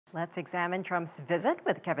Let's examine Trump's visit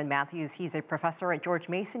with Kevin Matthews. He's a professor at George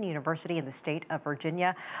Mason University in the state of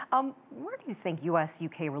Virginia. Where do you think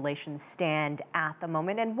U.S.-UK relations stand at the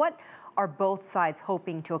moment, and what are both sides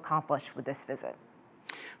hoping to accomplish with this visit?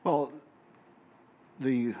 Well,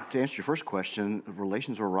 to answer your first question,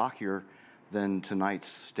 relations are rockier than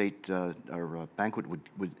tonight's state or banquet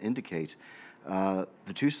would indicate. The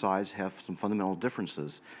two sides have some fundamental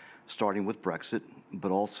differences, starting with Brexit,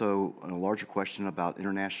 but also a larger question about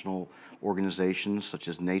international organizations such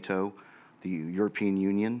as NATO, the European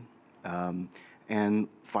Union, and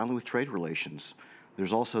finally with trade relations.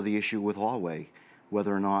 There's also the issue with Huawei,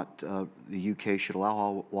 whether or not the UK should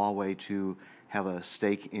allow Huawei to have a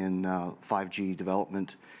stake in 5G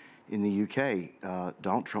development in the UK.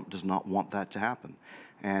 Donald Trump does not want that to happen.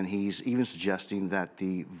 And he's even suggesting that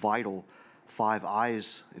the vital Five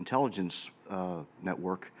Eyes intelligence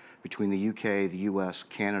network between the UK, the US,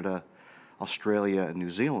 Canada, Australia, and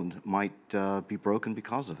New Zealand might be broken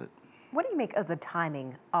because of it. What do you make of the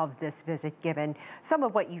timing of this visit, given some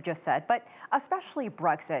of what you just said, but especially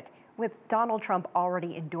Brexit, with Donald Trump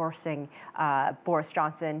already endorsing Boris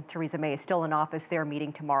Johnson? Theresa May is still in office. They're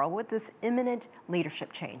meeting tomorrow with this imminent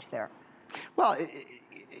leadership change there. Well,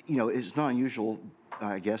 it's not unusual,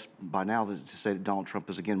 I guess, by now to say that Donald Trump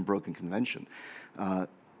has again broken convention.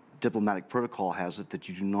 Diplomatic protocol has it that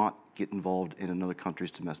you do not get involved in another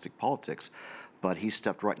country's domestic politics. But he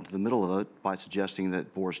stepped right into the middle of it by suggesting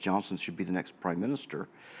that Boris Johnson should be the next prime minister.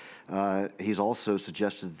 He's also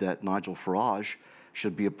suggested that Nigel Farage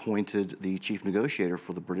should be appointed the chief negotiator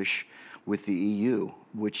for the British with the EU,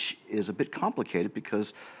 which is a bit complicated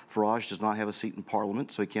because Farage does not have a seat in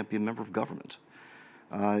Parliament, so he can't be a member of government.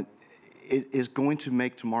 It is going to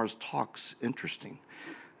make tomorrow's talks interesting.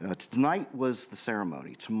 Tonight was the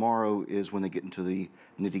ceremony. Tomorrow is when they get into the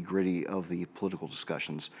nitty-gritty of the political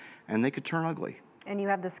discussions, and they could turn ugly. And you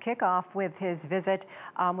have this kickoff with his visit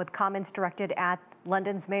with comments directed at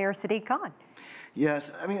London's Mayor Sadiq Khan. Yes,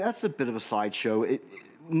 I mean, that's a bit of a sideshow.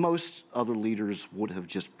 Most other leaders would have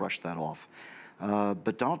just brushed that off.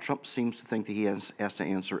 But Donald Trump seems to think that he has to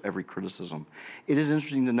answer every criticism. It is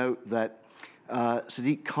interesting to note that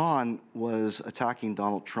Sadiq Khan was attacking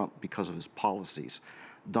Donald Trump because of his policies.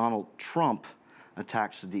 Donald Trump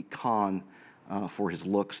attacked Sadiq Khan for his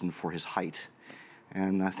looks and for his height,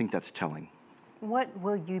 and I think that's telling. What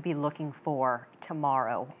will you be looking for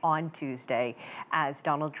tomorrow on Tuesday as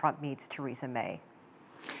Donald Trump meets Theresa May?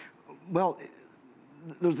 Well,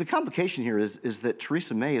 the complication here is that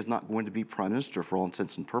Theresa May is not going to be prime minister for all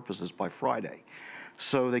intents and purposes by Friday,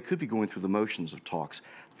 so they could be going through the motions of talks.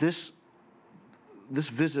 This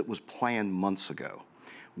visit was planned months ago,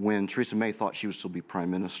 when Theresa May thought she would still be prime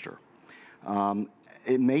minister.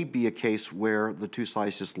 It may be a case where the two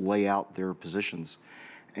sides just lay out their positions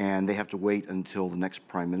and they have to wait until the next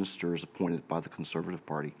prime minister is appointed by the Conservative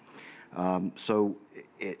Party. So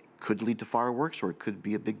it could lead to fireworks, or it could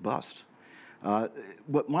be a big bust.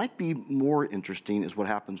 What might be more interesting is what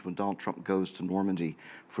happens when Donald Trump goes to Normandy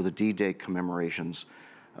for the D-Day commemorations,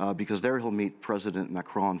 because there he'll meet President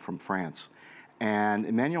Macron from France. And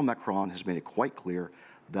Emmanuel Macron has made it quite clear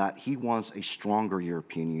that he wants a stronger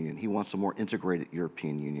European Union. He wants a more integrated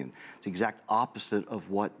European Union. It's the exact opposite of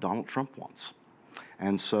what Donald Trump wants.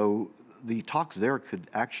 And so the talks there could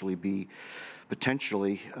actually be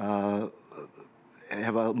potentially have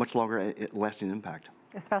a much longer lasting impact.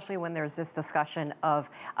 Especially when there's this discussion of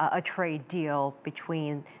a trade deal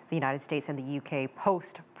between the United States and the UK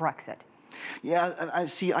post-Brexit. Yeah,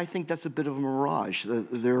 I think that's a bit of a mirage.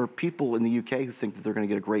 There are people in the UK who think that they're going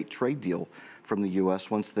to get a great trade deal from the US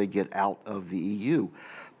once they get out of the EU.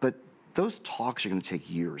 But those talks are going to take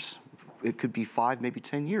years. It could be 5, maybe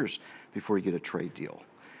 10 years before you get a trade deal.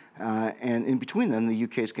 And in between then, the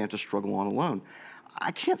UK is going to have to struggle on alone.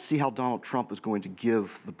 I can't see how Donald Trump is going to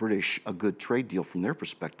give the British a good trade deal from their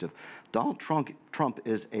perspective. Donald Trump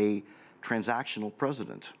is a transactional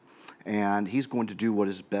president, and he's going to do what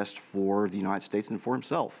is best for the United States and for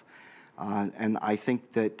himself. And I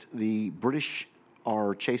think that the British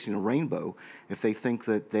are chasing a rainbow if they think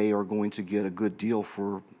that they are going to get a good deal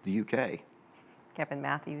for the UK. Kevin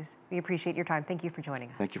Matthews, we appreciate your time. Thank you for joining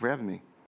us. Thank you for having me.